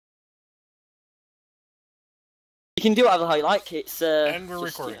You can do whatever how you like. It's And we're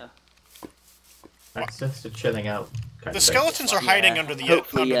just, recording. That's just a chilling out. The skeletons are hiding under the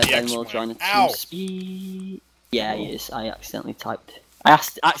hopefully, under the Ben will join X-wing. the Ow! team speed. Yeah, he is. I accidentally typed. I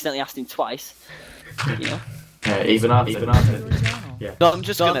accidentally asked him twice. You know. Even after. Yeah. No, I'm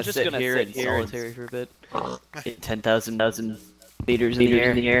just gonna sit here in solitary for a bit. 10,000 meters in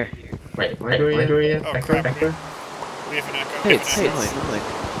the air. Wait, where do we Oh, echo? crap. We have an echo. Hey, We have an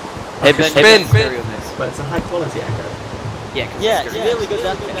echo. Hey, Ben, stereo mix. But it's a high quality echo. Yeah, cause Yeah, it's it's stereo. really good.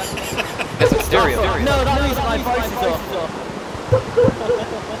 It's a stereo. No, that means my voice is off.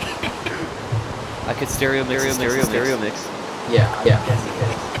 I could stereo mix. Yeah. Yes,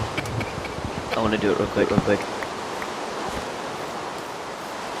 I want to do it real quick.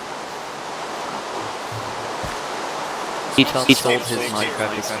 He told his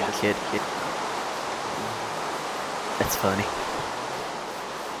Minecraft is from a kid. That's funny.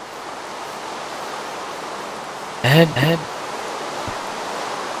 And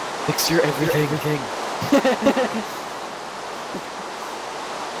fix your everything.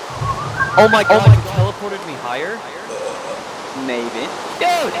 Oh my god, you teleported me higher? Maybe.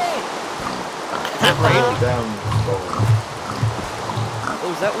 Dude! Down.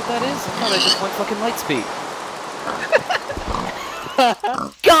 Oh, is that what that is? I thought I just went fucking light speed.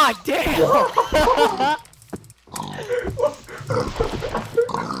 God damn!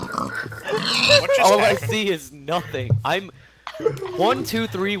 What just All I happened? see is nothing. I'm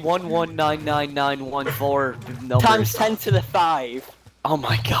 12311999914 numbers. Times 10 to the 5. Oh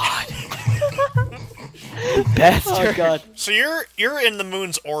my god. Bastard. Oh god. So you're in the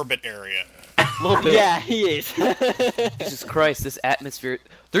moon's orbit area. A little bit. Yeah, he is. Jesus Christ, this atmosphere.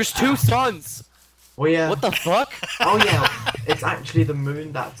 There's 2 suns! Well, yeah. What the fuck? Oh yeah, it's actually the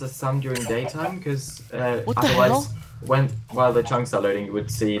moon that's the sun during daytime, because What the otherwise, hell? while the chunks are loading, you would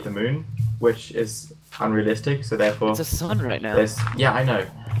see the moon, which is unrealistic. So therefore, It's a sun right now. yeah, I know,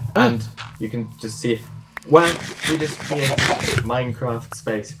 and you can just see. Well, we just create Minecraft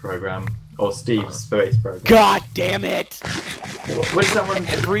space program or Steve's space program. God damn it! Would someone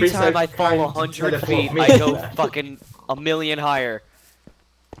Every be time so I fall kind to 100 teleport feet, me I go there? fucking a million higher.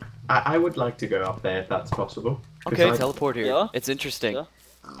 I would like to go up there if that's possible. 'cause Okay, I- teleport here. Yeah. It's interesting. Yeah.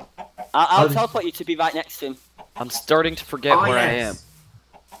 I'll Um, teleport you to be right next to him. I'm starting to forget Oh, where I am. yes.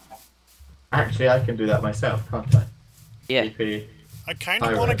 Actually, I can do that myself, can't I? Yeah. TP. I kind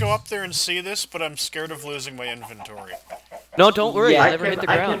of want to go up there and see this, but I'm scared of losing my inventory. No, don't worry. Yeah, I'll never hit the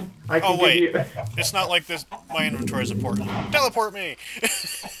ground. I can Oh, wait. give you... It's not like this. My inventory is important. Teleport me!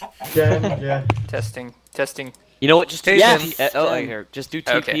 yeah. Testing. You know what? Just do Yes, TP at, oh, then. here. Just do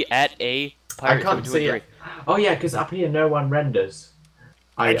TP Okay. at a I pirate. can't see it. Oh yeah, because up here no one renders.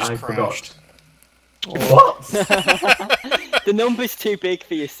 I just forgot. crashed. What? The number's too big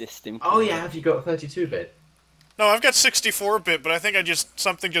for your system. Oh yeah, have you got 32-bit? No, I've got 64-bit, but I think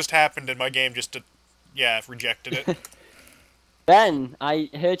something just happened and my game just, rejected it. Ben, I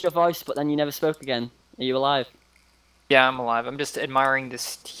heard your voice, but then you never spoke again. Are you alive? Yeah, I'm alive. I'm just admiring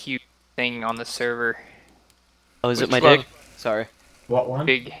this huge thing on the server. Oh, is it my Which one? dick? Sorry. What one?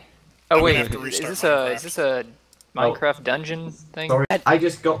 Big. I'm Oh gonna wait, have to is restart this Minecraft. a Minecraft dungeon thing? Sorry, I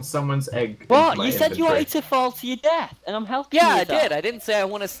just got someone's egg. What? into my You said you inventory. wanted to fall to your death, and I'm helping Yeah, you I with that. did. I didn't say I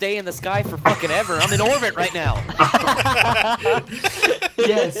want to stay in the sky for fucking ever. I'm in orbit right now.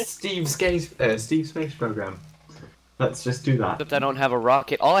 Yes, Steve's space program. Let's just do that. Except I don't have a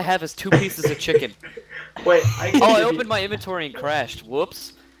rocket. All I have is 2 pieces of chicken. Wait, I Oh, I opened my inventory and crashed.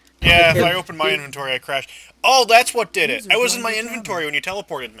 Whoops. Yeah, if I opened my inventory, I crashed. Oh, that's what did it! I was in my inventory when you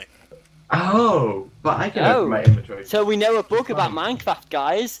teleported me. Oh, but I can Oh. open my inventory. So we know a bug about Fine. Minecraft,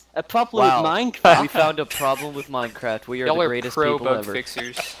 guys. A problem Wow. with Minecraft. We found a problem with Minecraft. We are Y'all the are greatest pro people bug ever.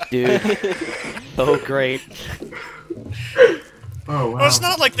 fixers. Dude. Oh, great. Oh wow. Well, it's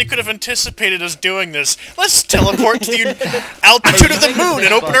not like they could have anticipated us doing this. Let's teleport to the altitude of the moon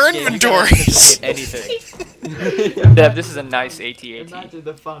and open our inventories! Anything. Deb, this is a nice AT-AT. Imagine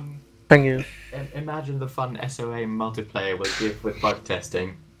the fun. Thank you. Imagine the fun SOA multiplayer will give with bug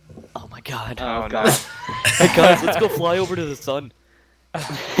testing. Oh my god. Oh no. Hey guys, let's go fly over to the sun.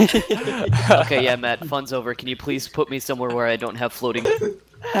 Okay, yeah, Matt, fun's over. Can you please put me somewhere where I don't have floating?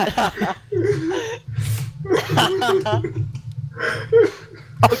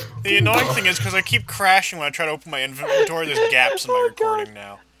 The annoying thing is, because I keep crashing when I try to open my inventory, there's gaps in my recording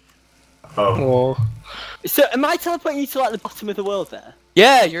now. Oh. Oh. So am I teleporting you to like the bottom of the world there?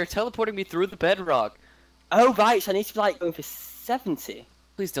 Yeah, you're teleporting me through the bedrock. Oh right, so I need to be like going for 70.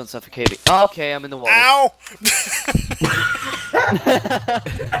 Please don't suffocate me. Oh, okay, I'm in the water. Ow!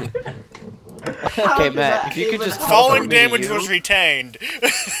 Okay, Matt, if you could just Falling teleport me to damage you. was retained.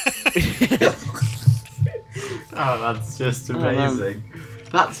 Oh, that's just amazing.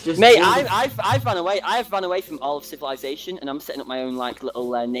 That's just. Mate, all- I've run away. I've run away from all of civilization, and I'm setting up my own like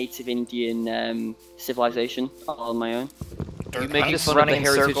little native Indian civilization all on my own. You I'm making just fun of the running in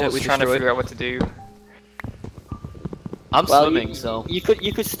heritage that circles, we trying to destroyed? figure out what to do. I'm Well, swimming, you, so. you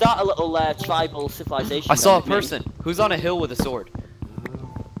could start a little tribal civilization. I saw a then with me. person who's on a hill with a sword.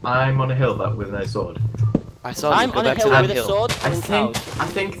 I'm on a hill that with no sword. I saw I'm you. Go on a back to hill that with a hill. sword. I and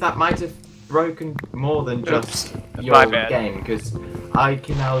think cows. that might have broken more than just My your bad. game because I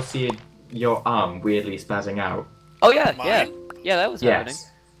can now see your arm weirdly spazzing out. Oh yeah, Mine? yeah, yeah. That was happening.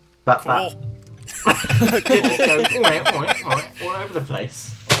 Yes. That Cool. it just goes all over the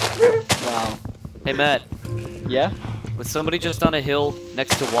place. Wow. Hey Matt, Yeah. was somebody just on a hill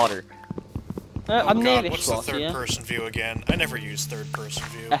next to water? I'm Oh near god, this what's the spot, yeah. third-person view again? I never use third-person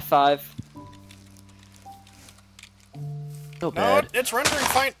view. F5. No No, bad. it's rendering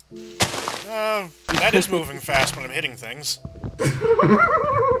fine. That is moving fast when I'm hitting things.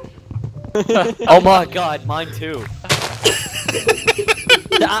 Oh my god, mine too.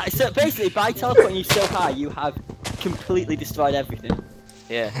 So basically, by teleporting you so high, you have completely destroyed everything.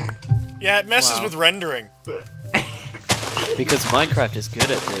 Yeah, Yeah, it messes Wow. with rendering. because Minecraft is good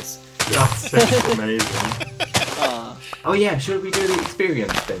at this. That's so amazing. Ah. Oh yeah, should we do the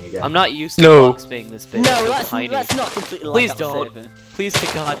experience thing again? I'm not used to No. blocks being this big. No, so let's tiny. not completely like Please that don't. server. Please to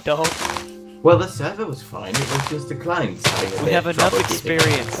God, don't. Well, the server was fine. It was just the clients having a We bit have of enough trouble keeping up.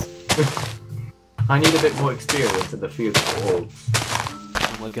 experience. I need a bit more experience in the field of orbs.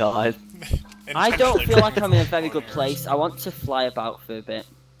 Oh my god. I don't feel like I'm in a very Intentionally good place. I want to fly about for a bit.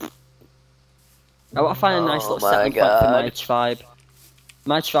 I want to find a nice Oh little my settling point for my God. tribe.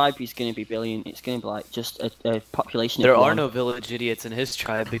 My tribe is going to be brilliant. It's going to be like just a population There of are one. no village idiots in his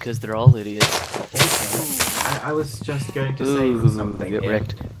tribe because they're all idiots. I was just going to say something get here.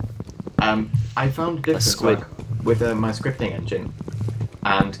 wrecked. I found a difference squid. like, with my scripting engine.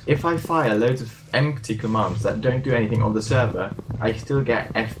 And if I fire loads of empty commands that don't do anything on the server, I still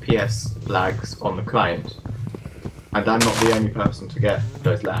get FPS lags on the client. And I'm not the only person to get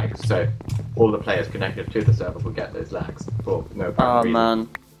those lags, so all the players connected to the server will get those lags for no apparent Oh reason. man.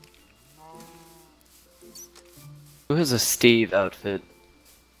 Who has a Steve outfit?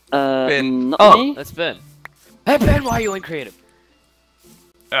 Ben. Not Oh, me. that's Ben. Hey Ben, why are you in creative?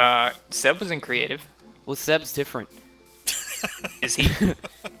 Seb was in creative. Well, Seb's different. Is he?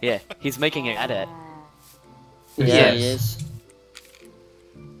 Yeah, he's making it at. Yeah, Yes. he is.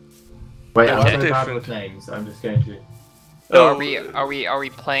 Wait, I'm Okay. so bad Different. with names, I'm just going to... So Oh. are we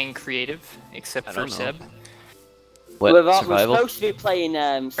playing creative except I for don't know. Seb? What, we're survival? supposed to be playing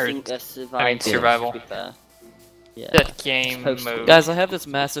survival. survival. To be fair. Yeah. That game Supposed to. mode. Guys, I have this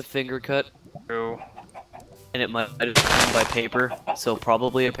massive finger cut, True. and it might have been by paper, so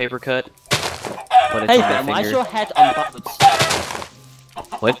probably a paper cut. But it's Hey on Ben, my why's finger. your head on backwards?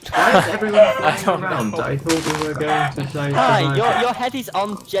 What? Why is everyone flying don't around? know. I thought we were going to play... Hi, survival. your head is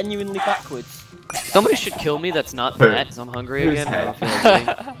on genuinely backwards. Somebody should kill me that's not Who? Matt, 'cause I'm hungry Whose again. I don't head? feel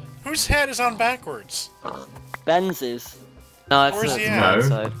like eating. Whose head is on backwards? Ben's is. No, it's Where's the he at? right No.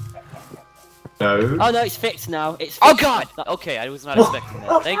 side. No. Oh no, it's fixed now. It's Oh fixed. god! Okay, I was not expecting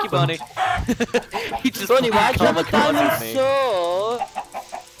that. Thank you, Bunny. He just Bunny, why'd you have a diamond kamikazed me. sword?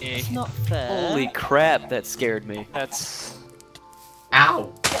 Eh. It's not fair. Holy crap, that scared me. That's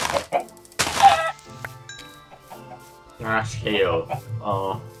Ow! Crash heal.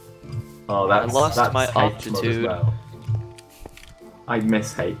 Oh. Oh, that's, lost that's my H mod altitude. as well. I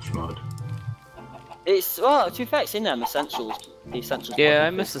miss H mod. It's well, to be fair, it's in them essentials. The essentials. Yeah, mod I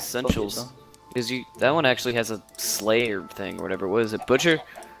with miss the Essentials. buckets Because that one actually has a Slayer thing or whatever. What is it? Butcher? on.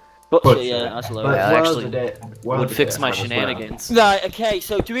 Butcher, Butcher. yeah, that's low. But Yeah, World actually did it- World Would did fix it my as well. shenanigans. Right, okay,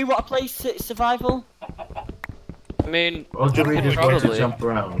 so do we want to play survival? I mean, Or do we just want to Probably. jump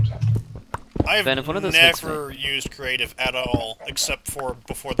around? I've Ben, if one of those hits never used creative at all, except for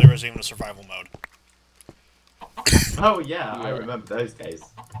before there was even a survival mode. Oh yeah, I Yeah. remember those days.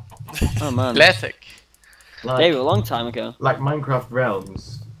 Oh man, classic. they Like, were a long time ago. like Minecraft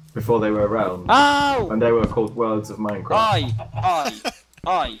Realms, before they were realms. Ow! And they were called Worlds of Minecraft.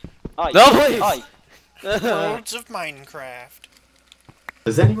 Oi! No, please! Oi! Worlds of Minecraft.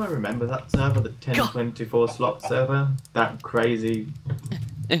 Does anyone remember that server, the 1024 slot server? That crazy,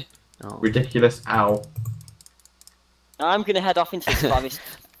 no. ridiculous, ow. I'm gonna head off into the forest.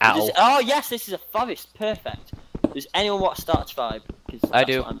 Ow. Oh yes, this is a forest. Perfect. Does anyone want to start a tribe? 'Cause I that's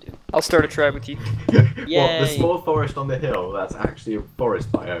do. what I'm doing. I'll start a tribe with you. What, the Yay. small forest on the hill, that's actually a forest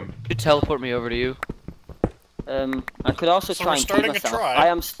biome. You teleport me over to you. I could also So try we're and keep starting a myself. tribe? I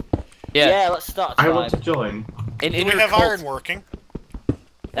am. Yeah. Yeah, let's start a I tribe. want to join. An Do inner we have cult. iron working?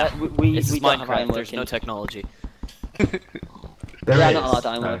 We This is don't have iron Minecraft. There's working. no technology. There Yeah, is, not allowed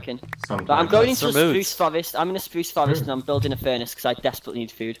iron no, working. sometimes. But I'm going into a That's removed. spruce forest. I'm in a spruce forest and I'm building a furnace because I desperately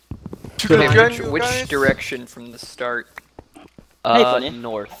need food. Which direction from the start? Hey, Bunny.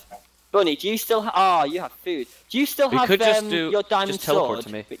 North. Bunny, do you still you have food. Do you still We have could just your diamond just teleport sword?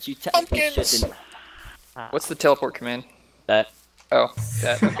 to me. Which you technically Pumpkins! shouldn't. What's the teleport command? That. Oh,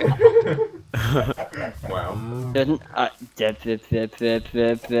 that. Okay. Wow. Shouldn't.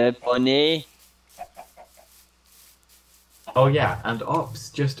 Bunny. Oh yeah, and ops,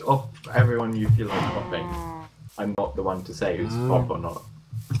 just op everyone you feel like opping. I'm not the one to say who's op or not.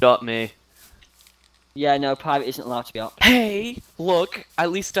 Got me. Yeah, no, private isn't allowed to be up. Hey, look.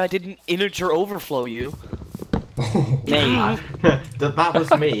 At least I didn't integer overflow you. Me. that was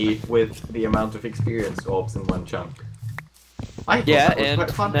me with the amount of experienced orbs in one chunk. I thought Yeah, that was and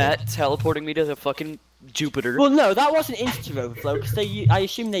quite funny. Matt teleporting me to the fucking Jupiter. Well, no, that wasn't integer overflow because I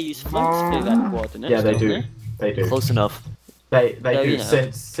assume they use floats for their coordinates. Yeah, they don't do. They do. Close enough. They So, do you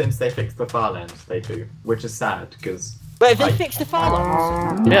know. since they fixed the farlands. They do, which is sad because Wait, have they fixed the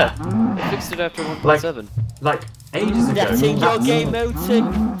farlands? Yeah. They fixed it after 1.7. like ages ago. Setting your that's- game mode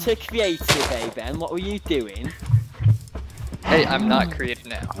to creative, eh, Ben? What were you doing? Hey, I'm not creative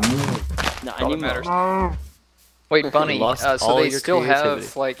now. Not All that anymore. matters. Wait, Bunny. Lost So all they your still have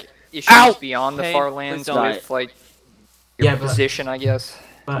creativity. like issues Ow! beyond the Hey, far please lands don't. with like your Yeah, but- position, I guess.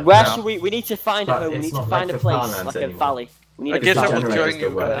 But, Where No. should we need to find a But home. We it's need to not find like a the place, farmlands like a anymore. valley. We need I a guess I valley. will Generators join you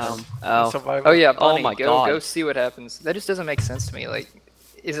go worse. guys. Ow. Survival. Oh yeah, Oh Bunny, my go God. see what happens. That just doesn't make sense to me. Like,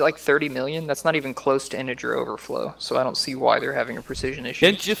 is it like 30 million? That's not even close to integer overflow. So I don't see why they're having a precision issue.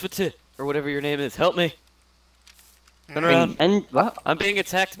 GenJeFT, or whatever your name is. Help me. Turn around. And what? I'm being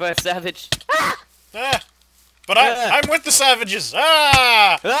attacked by a savage. Ah, but I'm with the savages.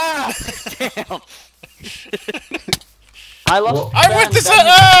 Ah! Ah! Damn. I lost. I'm Ben, with the Ben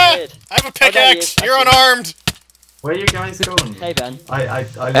ah! disappeared. I have a there he pickaxe. is. You're unarmed. Where are you guys going? Hey Ben. I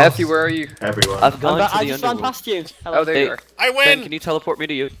lost Matthew, where are you? everyone. I've gone to I the just ran underworld. past you. Hello. Oh, there Hey. you are. I Ben, win. can you teleport me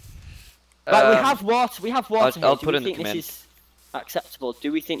to you? Right, we Um, have water. We have water here. I'll Do put we in the think command. this is acceptable?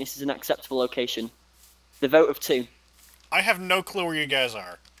 Do we think this is an acceptable location? The vote of 2. I have no clue where you guys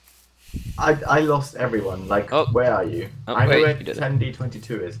are. I lost everyone. Like, Oh. where are you? Oh, I know wait, where you did it.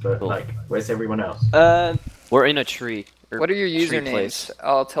 10D22 is, but Cool. like, where's everyone else? We're in a tree. or What are your tree usernames? place.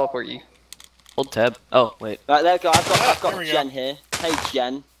 I'll teleport you. Hold tab. Oh, wait. Right, there we go. I've There got we go. Jen here. Hey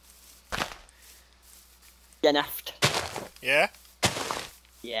Jen. GenJeFT. Yeah.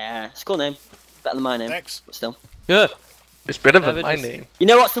 Yeah, it's a cool name. Better than my name. Thanks. But still. Yeah. It's better than my Savages. name. You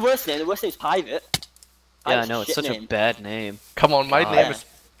know what's the worst name? The worst name's Private. Yeah, I Private's know. It's shit such name. a bad name. Come on, my God. name is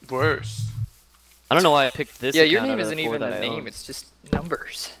worse. I don't know why I picked this. Yeah, your account name out of isn't the four even that a I name. own. It's just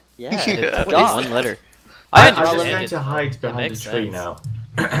numbers. Yeah. Yeah. God. One letter. I'm understand just going it. to hide behind a makes tree sense. now.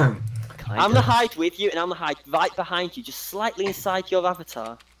 Kinda. I'm gonna hide with you, and I'm gonna hide right behind you, just slightly inside your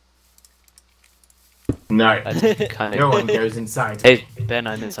avatar. No, That's kind no of. one goes inside. Hey, Ben,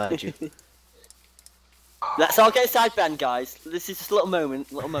 I'm inside you. Let's all get inside Ben, guys. This is just a little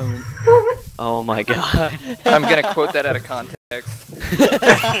moment, little moment. Oh my god. I'm gonna quote that out of context.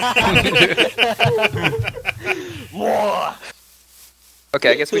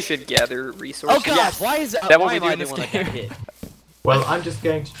 Okay, I guess we should gather resources. Oh god, why is that what why we am do I in the this one that game? got hit? Well, I'm just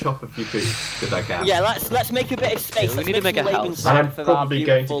going to chop a few trees because I can. Yeah, let's make a bit of space. Yeah, we let's need to make some a Laban house. sand And I'm for our probably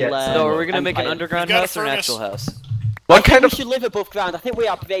going to beautiful, get some- So are we gonna make an empire. underground We've got a house or an furnace. actual house? What kind We of should live above ground. I think we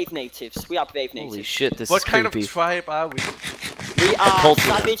are brave natives. We are brave Holy natives. shit, this what is kind of creepy. tribe are we? We are culture.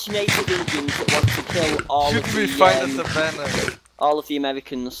 savage native Indians that want to kill all Should of we the find a savannah? all of the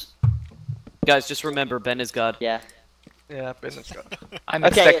Americans. Guys, just remember, Ben is God. Yeah. Yeah, business guy. I'm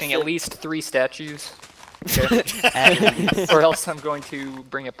Okay, expecting so- at least 3 statues, At or else I'm going to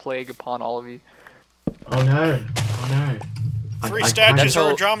bring a plague upon all of you. Oh no! Oh no! Three I statues That's or how-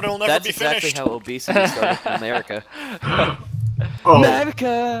 Andromeda will never That's be exactly finished. how obesity started in America. Oh,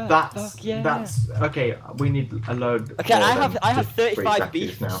 America. that's Fuck yeah. that's okay. We need a load. Okay, more I than have just 3 35 statues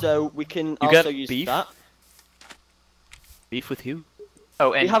beef, now. so we can You also got use beef? that. Beef with you?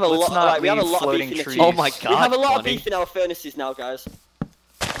 Oh, and We have a let's lot. not Like, we have a leave lot of floating beef in the trees. trees. Oh my We have a God, lot of Bunny. beef in our furnaces now, guys.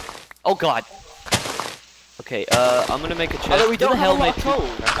 Oh god. Okay, I'm gonna make a chest. Although we Who the don't have a hell lot made of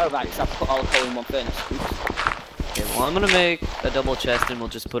coal. Oh right, because I've put all the coal in one furnace. Oops. Okay, well, I'm gonna make a double chest and we'll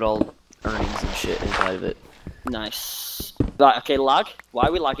just put all earnings and shit inside of it. Nice. Right, okay, lag. Why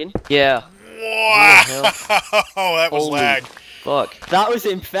are we lagging? Yeah. Wow! Who that was Holy lag. fuck. That was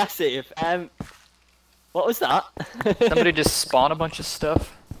impressive. What was that? Somebody just spawn a bunch of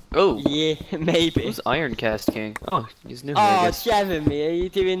stuff. Oh, Yeah, maybe. who's Ironcast King? Oh, he's new here, I Oh, guess. Jeremy, are you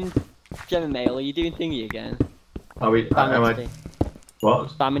doing... Jeremy, are you doing thingy again? Are we? Spam Am I? XP. What?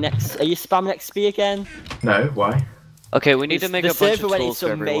 Spamming X... Are you spamming XP again? No. Why? Okay, we need to make a the bunch server of went tools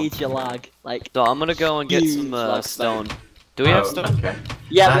into for a everyone. major lag. Like, So I'm gonna go and get huge some lag stone. spike. Do we have Oh, stone? okay.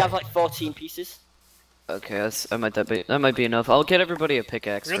 Yeah, That- we have like 14 pieces. Okay, that might be enough. I'll get everybody a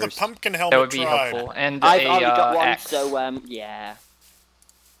pickaxe You're the first. pumpkin helmet That would be tribe. helpful. And I've a already got one, axe. so yeah.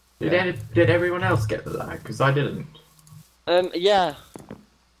 Did everyone else get the lag? Because I didn't. Yeah.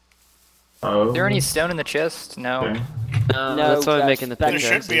 Oh. Is there any stone in the chest? No. Okay. No, that's why I'm there's making the Ben- There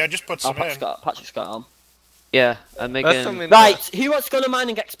pickaxe. should be. I just put some in. Patrick's got on. Yeah, I'm That's making. something. Right, who wants to go on a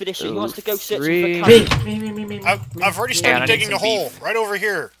mining expedition? Who wants to go searching for three. cannon? Me. I've already I started need digging some a hole right over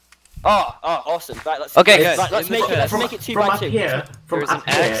here. Oh, awesome. Right, let's Okay, right, guys, let's in the make it. Let's chest. make it 2 From by up 2. here, from There's an up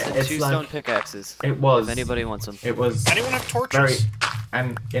axe here, and it's 2 like stone pickaxes. it was. If anybody wants them. It was Anyone have torches? very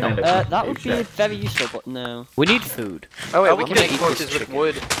and That would be very useful, but no. We need food. Oh wait, I we will can get make torches torches with with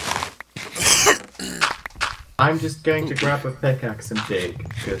wood. I'm just going to grab a pickaxe and dig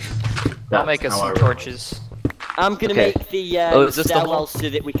because I'll make us some torches. I'm gonna Okay. make the is this the stairwell hole? so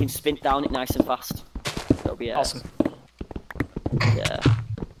that we can sprint down it nice and fast. That'll be Awesome. Yeah.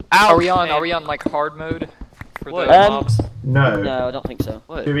 Are we on like hard mode for What? the mobs? No. No, I don't think so.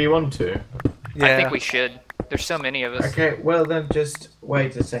 What? Do we want to? Yeah. I think we should. There's so many of us. Okay, well then just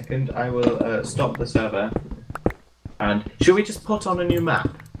wait a second. I will stop the server. And should we just put on a new map?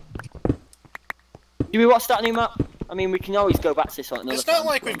 Do we want to start a new map? I mean, we can always go back to this one another It's not time.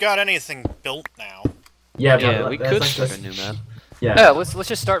 like we've got anything built now. Yeah, Yeah, we there's could like start this- a new map. Yeah. Yeah, let's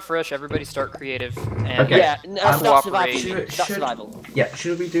just start fresh. Everybody start creative and Okay. Yeah, no, that's Cooperate. survival. Should- That's should- survival. Yeah,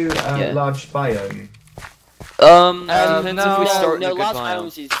 should we do a Yeah. large biome? Depends no, if we start in no, a good large biome.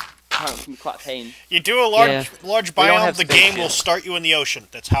 biomes is apparently can be quite a pain. You do a large Yeah. large We don't biome, have the space game yet. will start you in the ocean.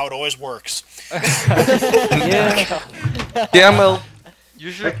 That's how it always works. Yeah. Damn well.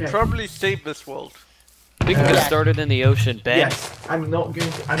 You should Okay. probably save this world. We can Yeah. get started in the ocean, Ben. Yes, I'm not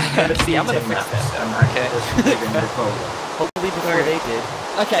going to. I'm going to See, I'm gonna cheating fix that. that. I'm Okay. actually just digging the folder. Hopefully before they did.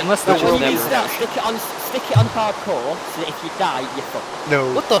 Okay, Unless but the when world you never restart, stick it on hardcore, so that if you die, you're fucked.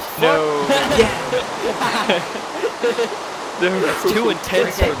 No. What the fuck? no. That's too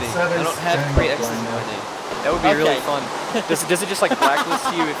intense for me. So I don't there's have going great up X's in one my now. name. That would be really Okay. fun. Does it just like blacklist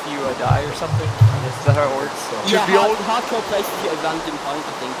you if you die or something? Is that how it works? Yeah, we all- hardcore places you at a random point,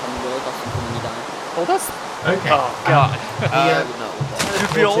 I think, on the world or something when you die. Well, that's Okay. oh god. I would not want that.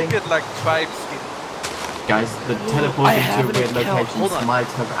 Should we all teleporting- get like tribe skin? Guys, the I teleporting have to an weird account, locations hold on. might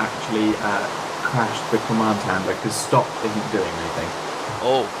have actually crashed the command handler because stop isn't doing anything.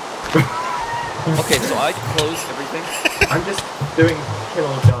 Oh. Okay, so I closed everything. I'm just doing kill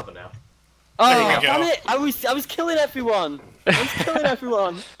all Java now. Oh, There we damn go. it! I was killing everyone. I was killing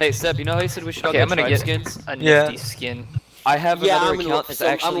everyone. Hey, Seb, you know how you said we should all Okay, get I'm gonna tribe get skins? a Yeah. nifty skin. I have Yeah, another I'm gonna account look for that's some.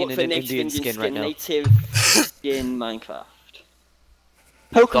 I'm actually looking in for an native Indian skin right now. Native skin Minecraft.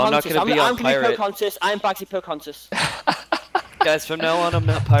 So I'm not Pocahontas. gonna be on I'm gonna be pirate. Pocahontas. I'm Bagsy Pocahontas. Guys, from now on, I'm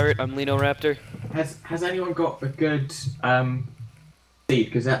not pirate. I'm Lino Raptor. Has anyone got a good seed?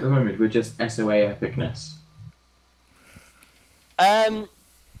 Because at the moment we're just SOA epicness.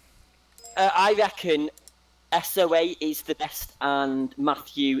 I reckon SOA is the best, and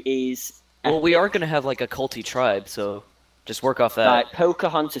Matthew is. Well, we are gonna have like a culty tribe, so just work off that. Right,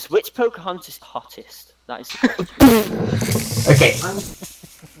 Pocahontas. Which Pocahontas is hottest? That is. The question. Okay.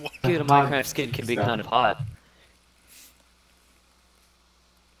 Dude, a Minecraft skin can be kind of hot.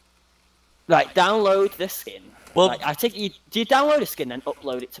 Right, download the skin. Well- Like, I take you. Do you download a skin then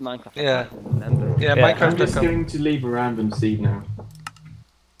upload it to Minecraft? Yeah. Remember. Yeah, Yeah. I'm just Minecraft.com. going to leave a random seed now.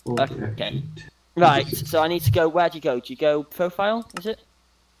 Okay. Right, so I need to go. Where do you go? Do you go profile? Is it?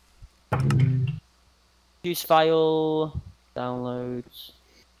 Choose file. Downloads.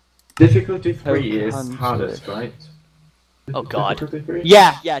 Difficulty 3 is Pocahontas. hardest, right? Oh, God. Difficulty 3?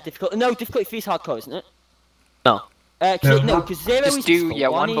 Yeah, difficult. No, difficulty 3 is hardcore, isn't it? No. No, because 0 Just is do- difficult, yeah,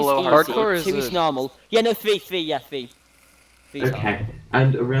 one is below easy, hardcore is 2 is a- normal. Yeah, no, 3, yeah, 3. 3 is hard. Okay.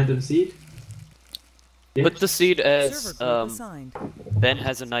 And a random seed? Put the seed as Server group assigned. Ben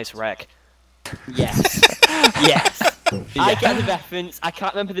has a nice rack. Yes. Yes. I get the reference. I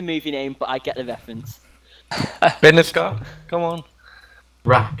can't remember the movie name, but I get the reference. Beneska, come on.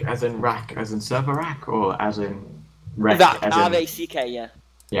 Rack, as in server rack, or as in rack? Rack, as in... R-A-C-K, yeah.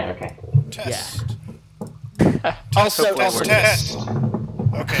 Yeah, okay. Test. Also, Test.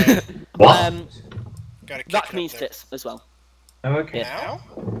 Okay. What? Gotta kick Rack it up means there. tits as well. Oh, okay. Now?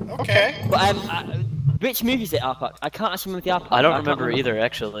 Okay. But which movie is it, Arpak? I can't actually remember the Arpak. I don't can't remember either,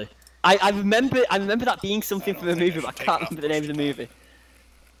 actually. I remember that being something from a movie, but I can't remember the name of the movie.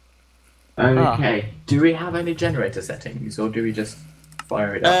 Okay. Do we have any generator settings, or do we just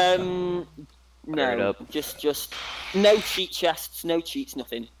fire it up? Fire it No, up. just no cheat chests, no cheats,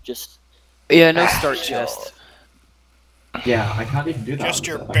 nothing. Just Yeah, no start chest. Yeah, I can't even do that. Just on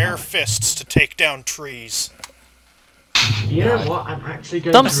your the server. bare fists to take down trees. You know what? I'm actually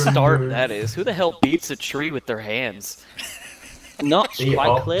going Some to start, remove... that is. Who the hell beats a tree with their hands? Not The quite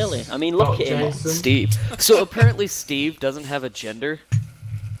ops clearly. I mean, look got at him. Jason. Steve. So apparently Steve doesn't have a gender.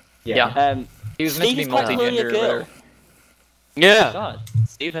 Yeah. He was meant to Steve be is quite clearly a multi-gender. girl. Or Yeah. God,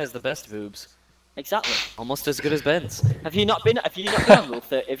 Steve has the best boobs. exactly. Almost as good as Ben's. Have you not been on rule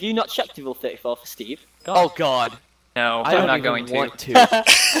 30? Have you not checked rule 34 for Steve? Oh God. No, I don't I'm not even going to. want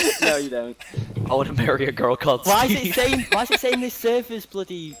to. No, you don't. I want to marry a girl called Why is Steve. it saying? Why is it saying this server's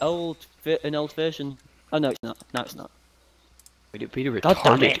bloody an old version? Oh no, it's not. No, it's not. Peter God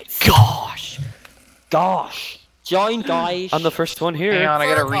damn retarded. it. Gosh. Join, guys. I'm the first one here. Hang on, I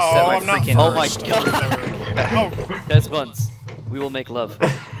gotta reset Oh, my I'm not freaking. Oh my first. God. Oh, Des Buns. We will make love.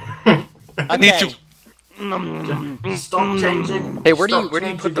 I need Okay. to. Stop changing. Hey, where do you Stop put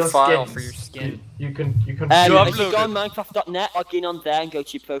changing the your file skins. for your skin? You can You If you uploaded. go on Minecraft.net, log in on there and go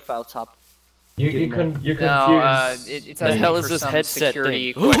to your profile tab. you can No, use. it's The asking hell me is for this some headset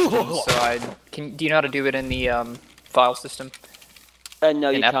security thing? questions. So do you know how to do it in the file system? No, In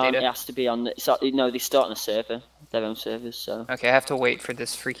you app can't. data? It has to be on. No, they start on a server, their own servers. So. Okay, I have to wait for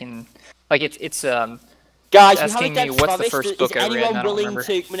this freaking. Like it's Guys, we have a asking me dense what's the forest. first Is book I read, and anyone I don't willing remember.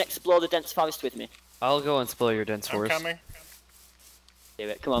 to come and explore the dense forest with me? I'll go and spoil your dense I'm forest. coming. Do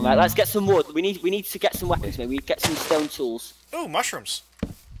it. Come on, right. Let's get some wood. We need to get some weapons, mate. We get some stone tools. Ooh, mushrooms.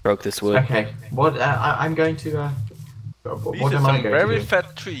 Broke this wood. Okay. What? I'm going to. These What are am I some going very to do?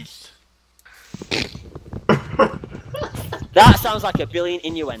 fat trees. That sounds like a brilliant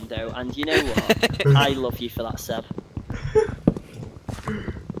innuendo, and you know what? I love you for that, Seb.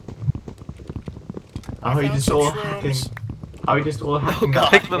 Are we found just some all shrooms. hacking? Are we just all hacking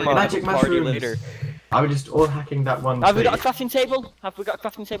God, that? Pick them we're gonna up. Magic have a party mushrooms. later. Are we just all hacking that one Have we tree? got a crafting table? Have we got a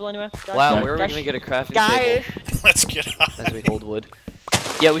crafting table anywhere? Guys? Wow, Yeah. where are we Guys? gonna get a crafting Guys. table Let's get on. as we hold wood?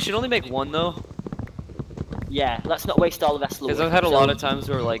 Yeah, we should only make one though, Yeah, let's not waste all the rest of the because wood. I've had a So, lot of times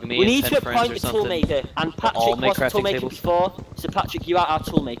where like me We and need 10 to friends appoint or a something. toolmaker, and all Patrick make was a crafting toolmaker tables. before, so Patrick, you are our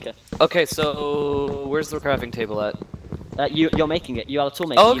toolmaker. Okay, so where's the crafting table at? You're making it. You are a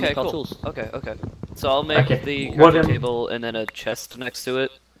toolmaker. Oh, You okay, make our cool. tools. Okay. So I'll make Okay, the what crafting am- table and then a chest next to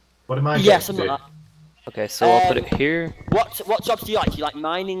it. What am I Yeah, going to something do? like that. Okay, so I'll put it here. What jobs do you like? Do you like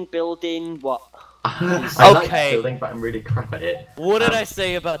mining, building, what? I like Okay. building, but I'm really crap at it. What did I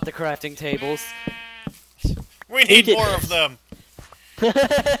say about the crafting tables? We need did more this? of them.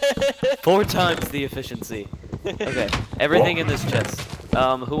 4 times the efficiency. Okay, everything in this chest.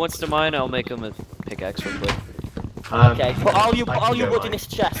 Who wants to mine? I'll make him a pickaxe real quick. Okay, put all I your can go wood in mine. this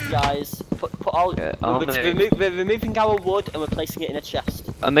chest, guys. Put all. Okay, I'll We're removing our wood and we're placing it in a chest.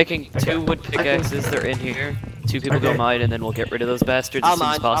 I'm making Okay. 2 wood pickaxes. They're in here. 2 people go Okay. mine, and then we'll get rid of those bastards I'll as soon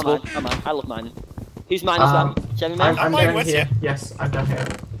as mine. I'll possible. mine. I'll mine. I love mining. Who's mine as well? Um, Jeremy I'm, mine? I'm mine down with here. Yes, I'm down here.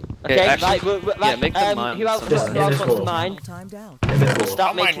 Okay, actually, right. yeah, make them mine Who else, with who some- else This wants to wall. mine? Timed out. In this wall. Start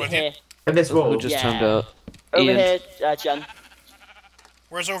I'll mine making with it you. here. In this wall. Who just Yeah. turned out? Over Ian. here, Jen.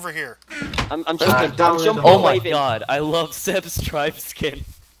 Where's over here? I'm jumping. down I'm in jumping. the Oh hole. my waving. god, I love Seb's tribe skin.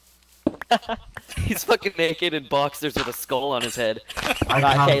 He's fucking naked in boxers with a skull on his head. I Right,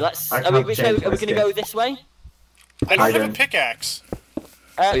 can't- okay, let's. I Are we, can't which way, change are we my gonna skin. go this way? I don't have a don't. pickaxe.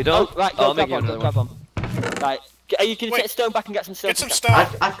 you don't? Oh, right, I'll go make grab you one. Go another grab one. Right. Are you gonna Wait. take a stone back and get some stone? Get some pickaxe?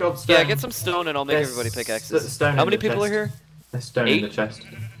 stone. I've got stone. Yeah, get some stone and I'll make There's everybody pickaxes. stone How in many the people are chest. here? There's stone in 8? the chest.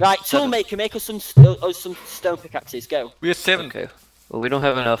 Right, 7. toolmaker, make us some some stone pickaxes. Go. We are 7. Okay. Well, we don't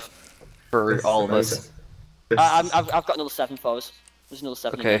have enough for This all is of us. amazing. This I've got another 7 for us. There's another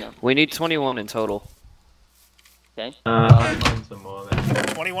 7 in Okay, there now. we need 21 in total. Okay. I'll mine some more then.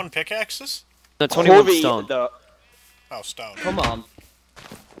 21 pickaxes? No, 21 Hurry stone. Oh, stone. Come on.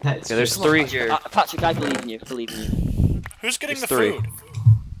 Let's Okay, there's just- 3 here. Patrick, I believe in you. Believe in you. Who's getting There's the 3. food?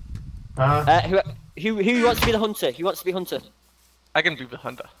 Who wants to be the hunter? Who wants to be hunter? I can be the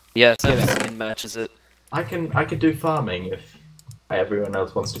hunter. Yeah, Seb's skin matches it. I could do farming if everyone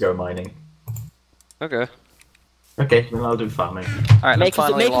else wants to go mining. Okay. Okay, then I'll do farming. Alright, I'm Make us,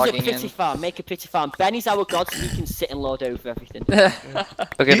 finally make us a logging pity in. farm. Make a pity farm. Benny's our god, so he can sit and lord over everything.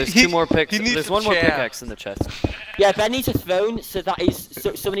 Okay, there's 2 more picks. he needs There's a 1 more chair. pickaxe in the chest. Yeah, Ben needs a throne, so that is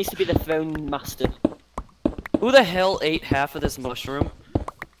someone needs to be the throne master. Who the hell ate half of this mushroom?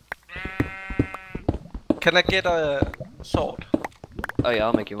 Can I get a sword? Oh yeah,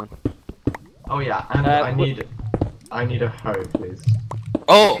 I'll make you one. Oh yeah, and I need a hoe, please.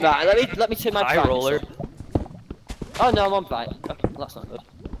 Oh! Right, let me turn my High brightness roller. up. Oh no, I'm on bright. Okay, well, that's not good.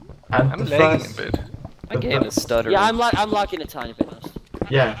 And I'm the lagging first- a bit. My game is stuttering. Yeah, I'm lagging a tiny bit. Honest.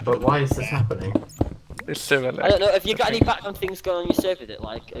 Yeah, but why is this happening? It's 7. I don't know. Have you got any background things going on your server that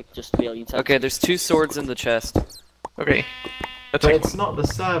like are just really intense? Okay, there's 2 swords in the chest. Okay. But it's not the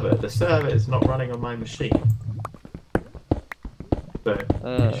server. The server is not running on my machine. So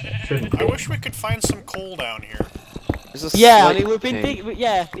it shouldn't I be. wish we could find some coal down here. There's a Yeah, I slight mean, we've been change. big.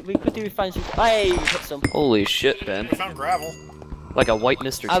 Yeah, we could do find some. Hey, we put some. Holy shit, Ben. We found gravel. Like a white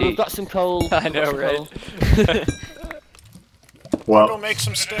Mr. T. We've got some coal. I we've got know, some right? coal. Go Well, make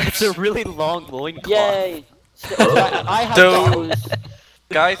some sticks. It's a really long loincloth. Yay! I have So- those.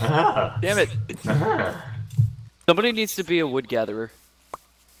 Guys, Damn it. Somebody needs to be a wood gatherer.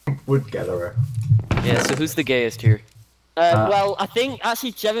 Wood gatherer. Yeah, so who's the gayest here? Well, I think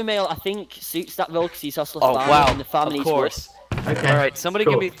actually Jeremy, I think suits that role because he's also a Oh, farmer wow. and the farm Of needs course. Okay. Alright, somebody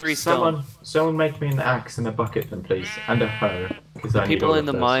cool. give me 3 stone. Someone make me an axe and a bucket then, please, and a hoe, because I need People all in of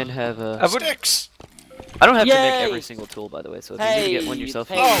the those. mine have a... I would. Sticks. I don't have to make Yay! every single tool, by the way, so if you Hey, need to get one yourself,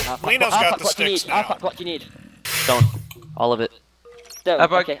 hey, you Oh, Alpac, Lino's got Alpac, the what do you sticks need? now. Alpac, what do you need? stone. All of it. Stone.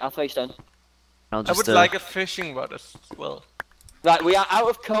 Alpac. Okay, I'll throw you stone. I'll I just, would like a fishing rod as well. Right, we are out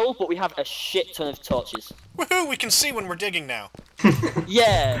of coal, but we have a shit ton of torches. Woohoo! We can see when we're digging now.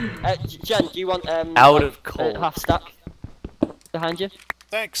 Yeah. Jen, do you want Out of coal. half stack behind you?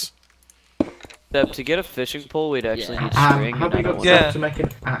 Thanks. Steph, to get a fishing pole, we'd actually Yeah. need string. Have and I you don't got want Yeah. stuff to make an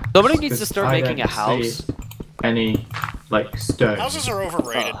axe? Somebody needs to 'Cause start I making a don't see house. Any, like, stone. Houses are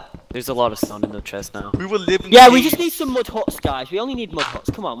overrated. There's a lot of stone in the chest now. We will live in Yeah, we caves. just need some mud huts, guys. We only need mud huts.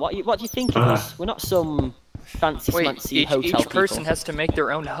 Come on, what do you think of us? We're not some fancy Wait, smancy hotel each person people. has to make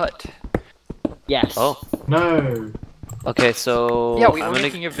their own hut. Yes. Oh, No! okay, so... Yeah, we I'm were gonna...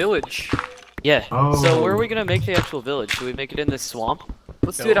 making a village. Yeah, Oh. so where are we gonna make the actual village? Should we make it in this swamp?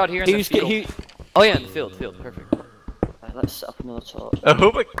 Let's do it out here in the Who's field. who? Oh yeah, in the field, perfect. Right, let's set up another torch. I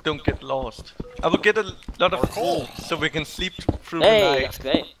hope I don't get lost. I will get a lot Or of coal. coal so we can sleep through Hey, the night. that's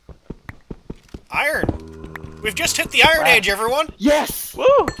great. Iron. We've just hit the Iron Age, everyone. Yes. Woo!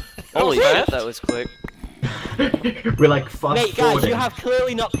 Holy was shit, fast. that was quick. We're like fast Mate, guys, forwarding. you have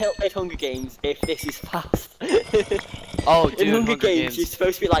clearly not played Hunger Games if this is fast. Oh, dude, In Hunger Hunger Games, you're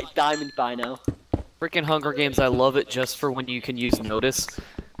supposed to be like diamond by now. Freaking Hunger Games, I love it just for when you can use notice.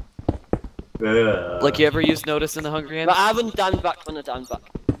 Ugh. Like, you ever use notice in the Hunger Games? But I haven't diamond back on a diamond back.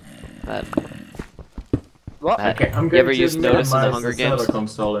 Matt, What? Matt, Okay, I'm you going ever to use notice in the minimize Hunger the Games? server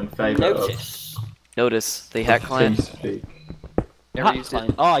console in favor Notice. Notice, the of hack client. TeamSpeak. Never Hack used it.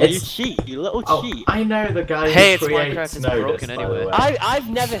 client. Oh, you It's- cheat, you little Oh, cheat. I know the guy Hey, who it's creates Minecraft, it's Notice, broken by anyway. the way. I've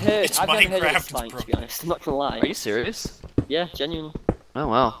never heard. It's I've never heard of Minecraft, this it's client, to be broken. honest. I'm not gonna lie. Are you serious? Yeah, genuinely. Oh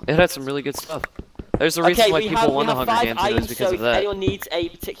wow, it had some really good stuff. There's a reason Okay, why we people have, won the Hunger 5 Games, and it iron, was because so of if that. anyone needs a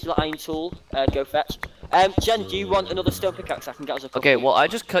particular iron tool, go fetch. Jen, do you want another stone pickaxe? I can get us a couple. Okay, well I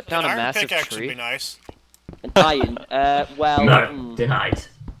just cut down An a iron massive pickaxe would be tree. nice. An iron. Well, No, denied.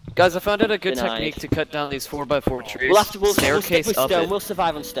 Guys, I found out a good Denied. technique to cut down these 4x4 trees. we'll have to. We'll stick Staircase with up stone. it. We'll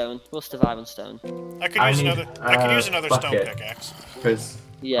survive on stone. We'll survive on stone. I could I use need, another. I could use another stone bucket. pickaxe. Because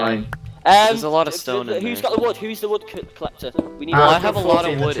Yeah. There's a lot of stone in Who's there. got the wood? Who's the wood collector? We need. Well, one. I have a lot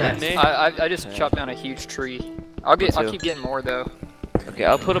of 14 wood in chest. me. I just chopped down a huge tree. I'll Me too. keep getting more though. Okay,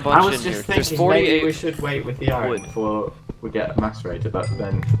 I'll put a I bunch was in here. just There's thinking maybe 48. we should wait with the iron wood. before we get macerator, but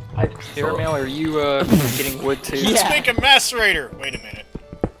then I Caramel, are you getting wood too? Let's Yeah. make a macerator. Wait a minute.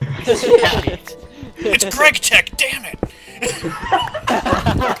 Damn it. It's Greg Tech. Damn it.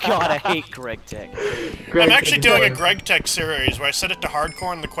 Oh god, I hate Greg Tech. Greg, I'm actually can doing you a go- Greg Tech series where I set it to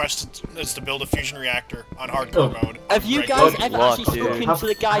hardcore, and the quest is to build a fusion reactor on hardcore mode. Have you Greg guys Tech. ever luck, actually dude. spoken to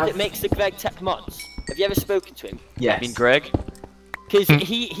the guy that makes the Greg Tech mods? Have you ever spoken to him? Yes. I mean, Greg? Because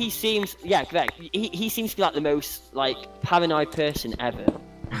he seems, yeah, Greg. He seems to be like the most like paranoid person ever.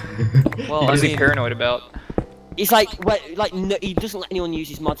 Well, What I is he mean, paranoid about? He's like, no, he doesn't let anyone use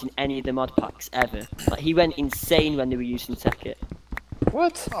his mods in any of the mod packs ever. Like he went insane when they were using Tech-It.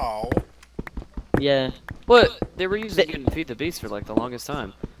 What? Oh. Yeah. what? They were using it in Feed the Beast for like the longest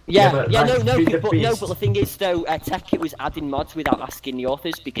time. Yeah, but, yeah, like, no, Feed the but Beast. the thing is though, Tech-It was adding mods without asking the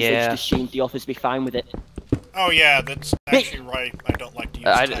authors because they Yeah. just assumed the authors would be fine with it. Oh yeah, that's actually right. I don't like to use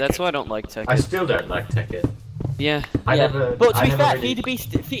That's Tech-It. why I don't like Tech. I still don't like Tech-It. Yeah. I Yeah. never. But to I be never fair, really...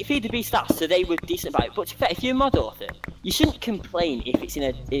 Feed the Beast stats, so they were decent about it. But to be fair, if you're a mod author, you shouldn't complain if it's in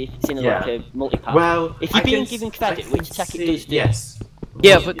a Yeah. like a multi-pack. Well, if you're I being can given s- credit, I can which Tech-It see- does do. Yes.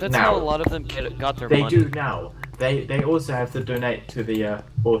 Yeah, but that's now, how a lot of them got their They money. do now. They also have to donate to the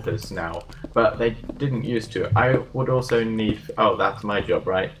authors now, but they didn't used to. I would also need. Oh, that's my job,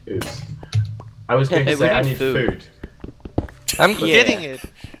 right? Oops. I was going Hey, to we say I need need food. food. I'm Yeah. getting it.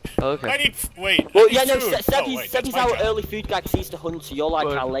 I Okay. need. Wait. Well, I need yeah, no, food. Seb, Oh, wait, Seb that's is my our job. early food guy because he's the hunter, so you're like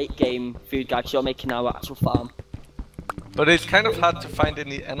But- our late game food guy, so you're making our actual farm. But it's kind of hard to find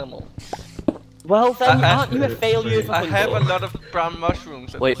any animal. Well then, I- aren't you a failure of a I have a hunter? lot of brown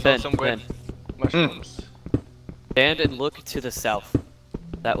mushrooms. And Wait, also Ben, some red Ben. mushrooms. Stand and look to the south.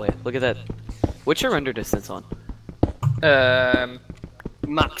 That way. Look at that. What's your render distance on?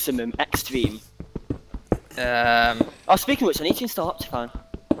 Maximum, extreme. Oh, speaking of which, I need to install Optifine.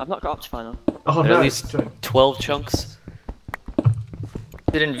 I've not got Optifine on. Oh At no, least 12 chunks.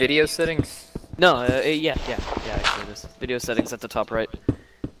 Is it in video settings? No, yeah, actually it is. Video settings at the top right.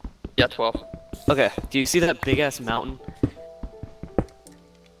 Yeah, 12. Okay, do you see that big ass mountain?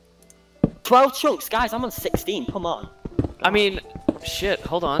 12 chunks, guys. I'm on 16. Come on. I mean, shit,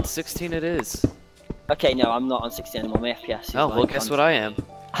 hold on, 16 it is. Okay, no, I'm not on 16 anymore. My FPS is Oh, well, like guess on- what I am.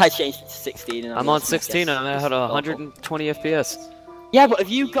 I changed it to 16 and I'm on 16 and I had 120 FPS. Yeah, but have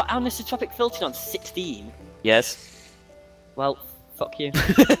you got anisotropic filtering on 16? Yes. Well, fuck you.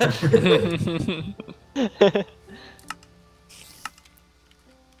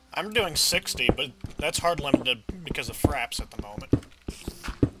 I'm doing 60, but that's hard limited because of fraps at the moment.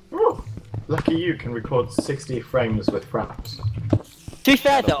 Ooh, lucky you can record 60 frames with fraps. To be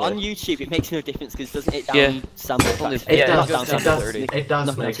fair though, on YouTube it makes no difference because doesn't it down Yeah. sample Only- factor? It Yeah, does. it goes down It to does. 30. It does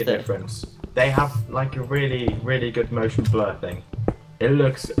Nothing make a else to do. difference. They have like a really good motion blur thing. It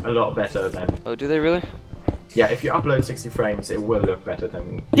looks a lot better than. Oh, do they really? Yeah, if you upload 60 frames, it will look better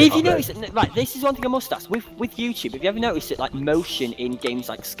than. Have you upload- noticed that, right, this is one thing I must ask, with YouTube, have you ever noticed that like motion in games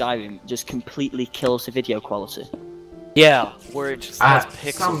like Skyrim just completely kills the video quality? Yeah, where it just has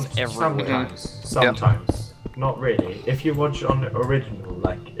pixels everywhere. Sometimes. Not really. If you watch on original,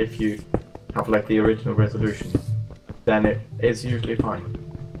 like if you have like the original resolution, then it is usually fine.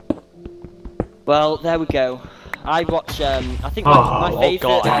 Well, there we go. I watch, I think Oh, my oh favourite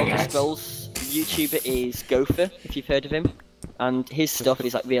God, dang Elder it. Scrolls YouTuber is Gopher, if you've heard of him. And his stuff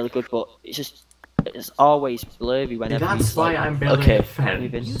is like really good, but it's always blurry whenever That's he's, why like, I'm building Okay. a fence.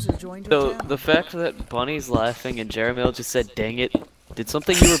 moving. So, the fact that Bunny's laughing and Jeremiel just said, dang it, did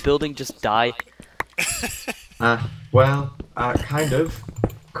something you were building just die? Well, kind of.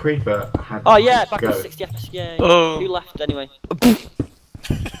 Creeper had. Oh yeah, back go. on 60 FPS, yay. Oh. Who left anyway?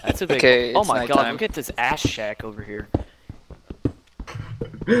 That's a big. Okay, Oh it's my god, nighttime. look at this ass shack over here.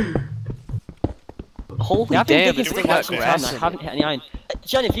 Holy Yeah, I've been damn, digging it's for we quite got some grass time and I massive. haven't hit any iron.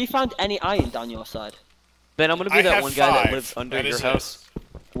 Jen, have you found any iron down your side? Ben, I'm gonna be I that have one guy that 5. lives under That your is it. house.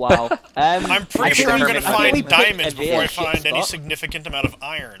 Wow. I'm pretty sure I'm gonna I think we find picked diamonds a before I really shit find any spot. significant amount of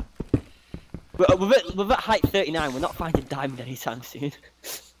iron. We're at height 39, we're not finding diamond anytime soon.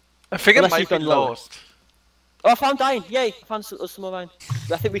 I think it Unless might you've be gone lower. lost. Oh, I found iron! Yay! I found some more iron.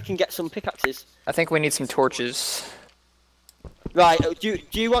 I think we can get some pickaxes. I think we need some torches. Right, do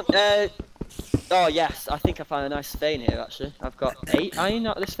you want, oh yes, I think I found a nice vein here actually. I've got 8 iron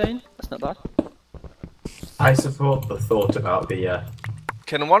out of this vein. That's not bad. I support the thought about the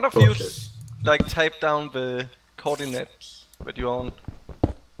Can one of you torches. like type down the coordinates that you're on?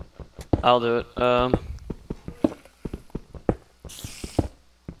 I'll do it.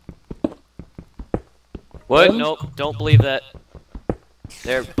 What? Nope, don't believe that.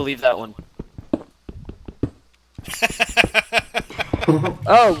 There, believe that one.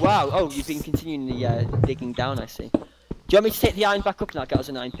 Oh wow, oh you've been continuing the digging down I see. Do you want me to take the iron back up and I'll get us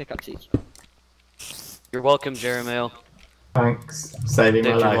an iron pickaxe each? You're welcome, Jeremiel. Thanks, saving my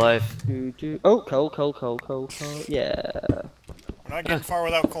Saved your life. life. Oh, coal, yeah. We're not getting far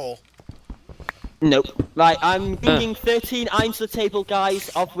without coal. Nope. Right, I'm bringing 13 iron to the table, guys,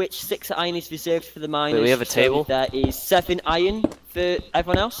 of which 6 iron is reserved for the miners. Wait, we have a table? So there is 7 iron for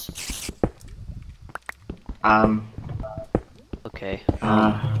everyone else. Okay.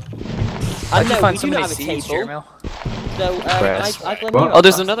 How'd you no, find we so do many not have a seeds, table. Jeremiel? So, Grass. I'd let What? you Oh,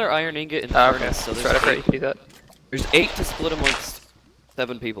 there's another iron ingot in the Oh, okay. furnace, so That's right, I there's forgot you 8. could do that. There's 8 to split amongst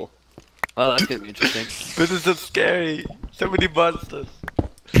 7 people. Oh, that's gonna be interesting. This is so scary. So many monsters.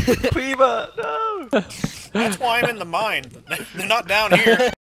 Creeper, no! That's why I'm in the mine. They're not down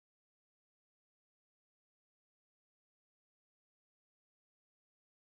here.